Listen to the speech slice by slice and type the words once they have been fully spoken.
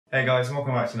Hey guys, and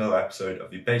welcome back to another episode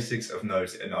of the Basics of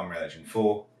Nodes in Unreal Engine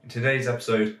 4. In today's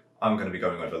episode, I'm going to be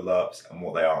going over lerps and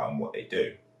what they are and what they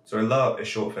do. So a lerp is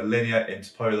short for linear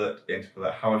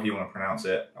interpolate, however you want to pronounce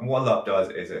it. And what a lerp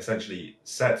does is it essentially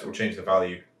sets or changes the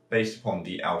value based upon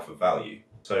the alpha value.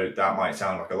 So that might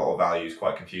sound like a lot of values,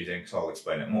 quite confusing, so I'll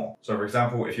explain it more. So for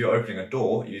example, if you're opening a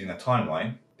door using a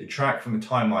timeline, the track from the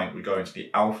timeline would go into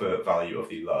the alpha value of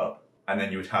the lerp, and then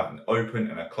you would have an open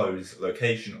and a closed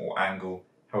location or angle,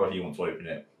 however you want to open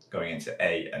it, going into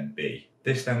A and B.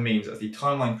 This then means as the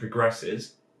timeline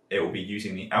progresses, it will be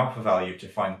using the alpha value to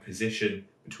find the position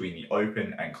between the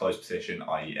open and closed position,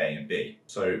 i.e. A and B.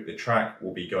 So the track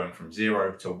will be going from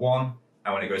 0 to 1,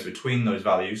 and when it goes between those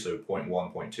values, so 0.1,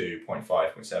 0.2, 0.5,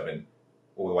 0.7,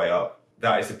 all the way up,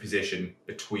 that is the position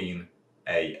between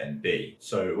A and B.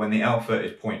 So when the alpha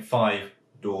is 0.5,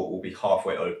 the door will be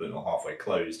halfway open or halfway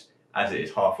closed, as it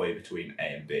is halfway between A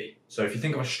and B. So if you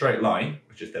think of a straight line,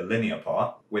 which is the linear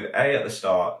part, with A at the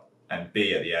start and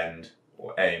B at the end,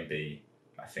 or A and B,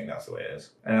 I think that's the way it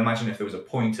is. And imagine if there was a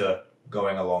pointer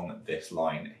going along this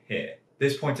line here.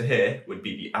 This pointer here would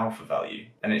be the alpha value,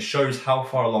 and it shows how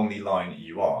far along the line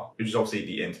you are, which is obviously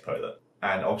the interpolate.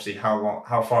 And obviously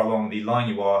how far along the line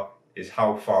you are is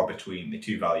how far between the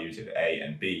two values of A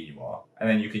and B you are. And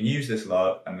then you can use this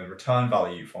lerp and the return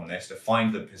value from this to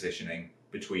find the positioning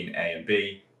between A and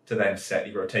B to then set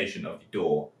the rotation of the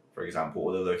door, for example,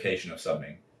 or the location of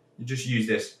something. You just use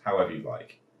this however you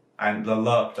like. And the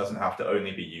lerp doesn't have to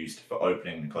only be used for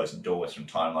opening and closing doors from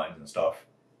timelines and stuff.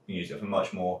 You can use it for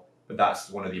much more, but that's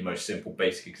one of the most simple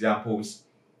basic examples,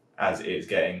 as it is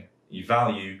getting the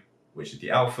value, which is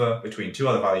the alpha, between two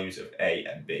other values of A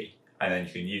and B. And then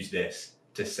you can use this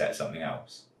to set something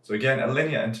else. So again, a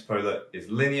linear interpolate is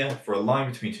linear for a line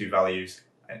between two values,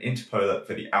 and interpolate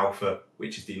for the alpha,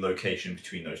 which is the location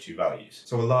between those two values.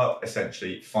 So a lerp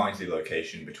essentially finds the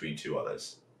location between two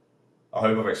others. I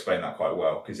hope I've explained that quite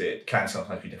well, because it can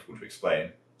sometimes be difficult to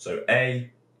explain. So A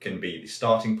can be the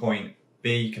starting point,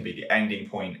 B can be the ending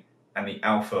point, and the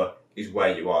alpha is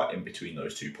where you are in between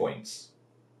those 2 points.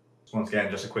 So once again,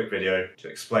 just a quick video to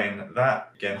explain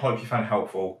that. Again, hope you found it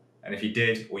helpful, and if you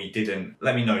did or you didn't,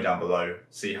 let me know down below,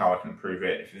 see how I can improve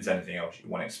it, if there's anything else you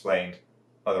want explained,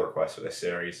 other requests for this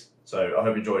series. So I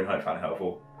hope you enjoyed and hope you found it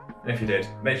helpful. And if you did,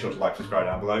 make sure to like, subscribe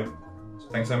down below. So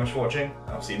thanks so much for watching, and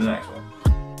I'll see you in the next one.